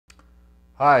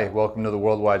Hi, welcome to the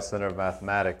Worldwide Center of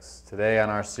Mathematics. Today on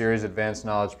our series Advanced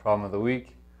Knowledge Problem of the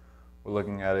Week, we're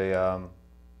looking at a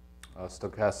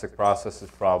stochastic processes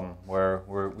problem where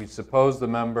we suppose the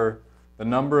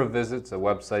number of visits a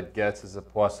website gets is a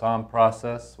Poisson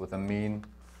process with a mean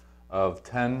of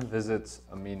 10 visits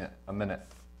a minute.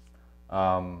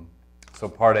 So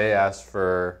part A asks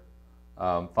for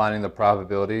finding the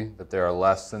probability that there are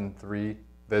less than 3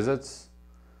 visits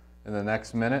in the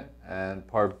next minute, and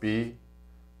part B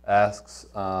asks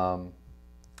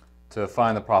to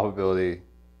find the probability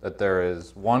that there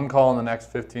is 1 call in the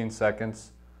next 15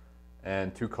 seconds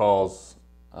and 2 calls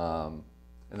in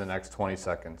the next 20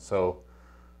 seconds. So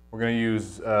we're going to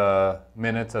use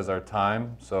minutes as our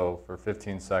time. So for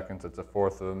 15 seconds, it's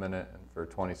 1/4 of a minute, and for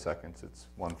 20 seconds, it's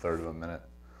 1/3 of a minute.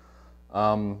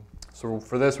 So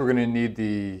for this, we're going to need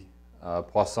the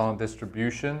Poisson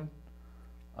distribution,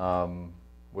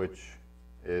 which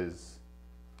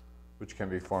can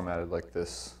be formatted like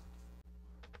this.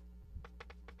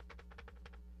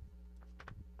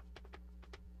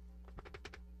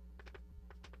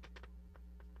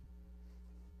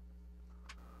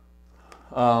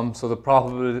 So the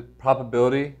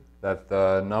probability that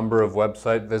the number of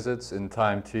website visits in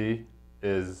time t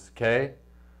is k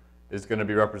is going to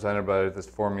be represented by this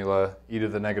formula e to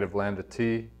the negative lambda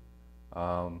t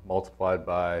multiplied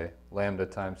by lambda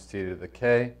times t to the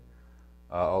k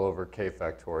all over k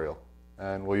factorial.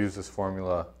 And we'll use this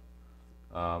formula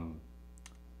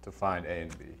to find A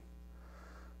and B.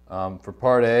 For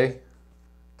part A,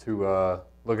 to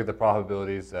look at the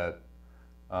probabilities that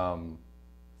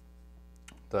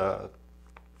there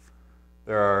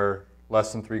are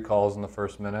less than 3 calls in the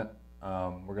first minute,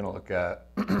 we're going to look at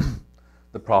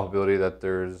the probability that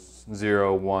there's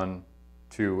 0, 1,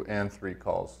 2, and 3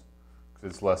 calls,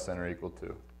 because it's less than or equal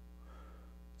to.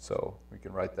 So we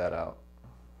can write that out.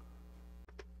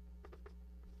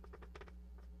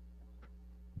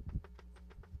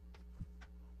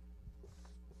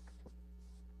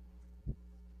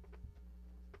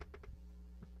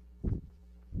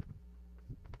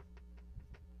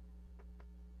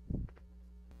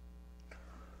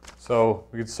 So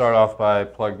we could start off by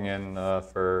plugging in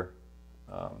for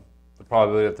the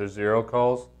probability that there's 0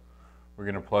 calls. We're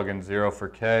going to plug in 0 for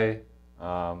k.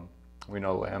 We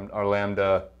know our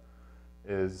lambda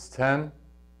is 10,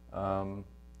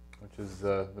 which is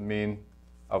the mean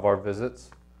of our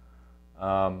visits.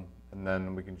 And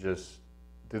then we can just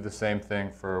do the same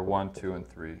thing for 1, 2, and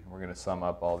 3. We're going to sum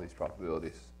up all these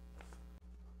probabilities.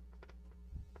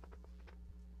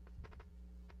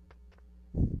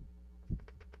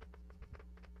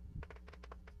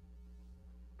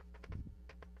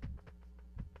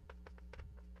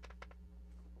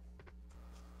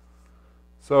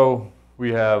 So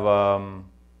we have,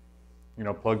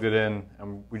 plugged it in,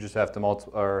 and we just have to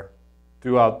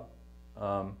do out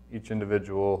each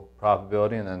individual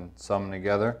probability and then sum them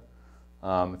together.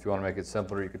 If you want to make it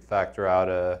simpler, you could factor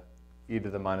out e to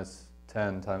the minus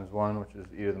 10 times 1, which is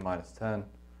e to the minus 10.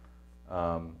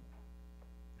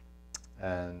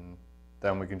 And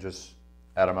then we can just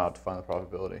add them out to find the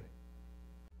probability.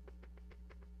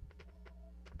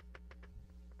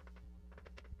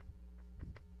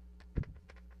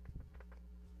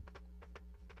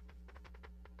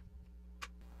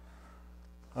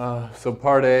 So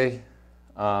part A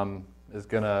is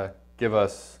going to give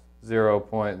us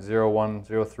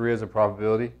 0.0103 as a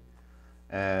probability,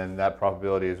 and that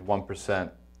probability is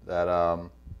 1% that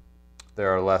there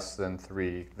are less than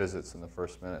 3 visits in the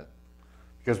first minute.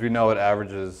 Because we know it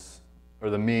averages,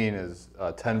 or the mean is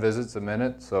 10 visits a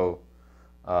minute, so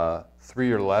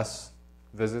 3 or less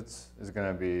visits is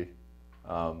going to be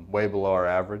way below our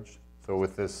average. So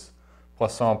with this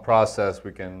Poisson process,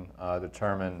 we can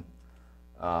determine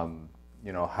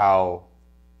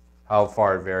how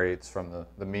far it varies from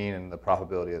the mean and the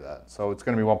probability of that. So it's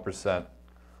going to be 1%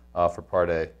 for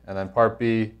part A. And then part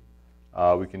B,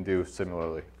 we can do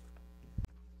similarly.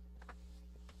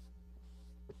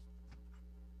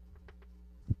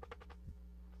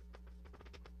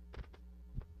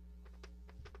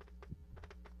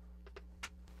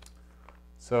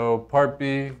 So part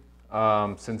B,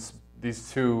 since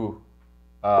these two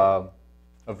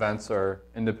events are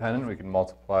independent, we can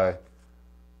multiply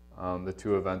the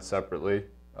 2 events separately,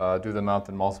 do them out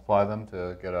and multiply them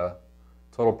to get a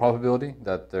total probability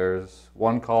that there's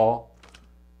 1 call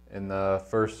in the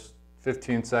first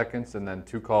 15 seconds and then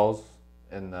 2 calls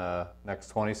in the next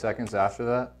 20 seconds after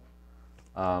that.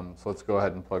 So let's go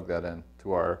ahead and plug that in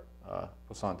to our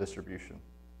Poisson distribution.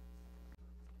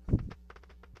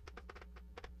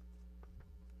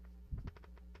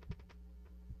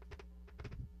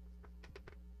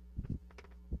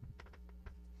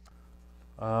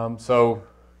 So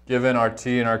given our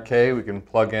t and our k, we can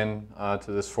plug in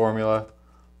to this formula.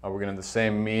 We're going to have the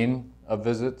same mean of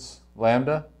visits,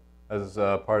 lambda, as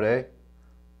part A,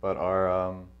 but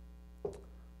our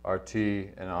t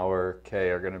and our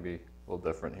k are going to be a little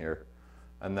different here.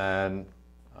 And then,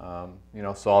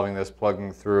 solving this,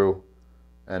 plugging through,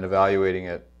 and evaluating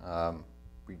it,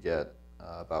 we get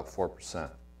about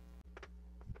 4%.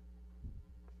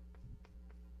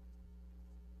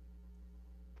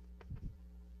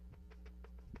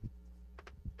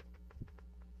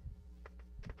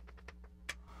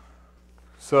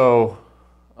 So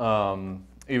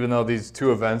even though these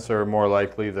two events are more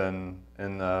likely than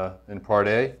in part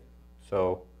A,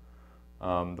 so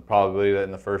the probability that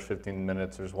in the first 15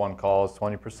 minutes there's one call is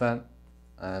 20%,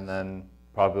 and then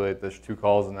probability that there's two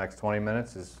calls in the next 20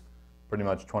 minutes is pretty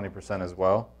much 20% as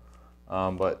well.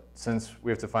 But since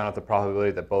we have to find out the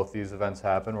probability that both these events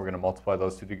happen, we're going to multiply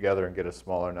those two together and get a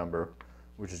smaller number,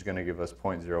 which is going to give us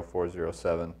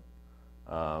 0.0407.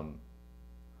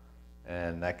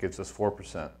 And that gives us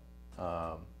 4%.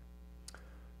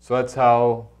 So that's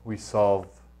how we solve,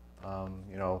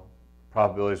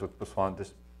 probabilities with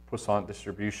Poisson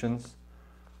distributions.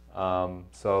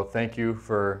 So thank you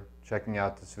for checking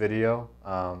out this video.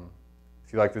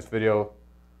 If you like this video,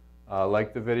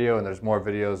 like the video, and there's more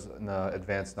videos in the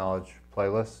Advanced Knowledge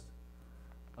playlist.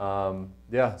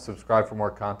 Subscribe for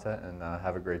more content, and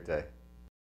have a great day.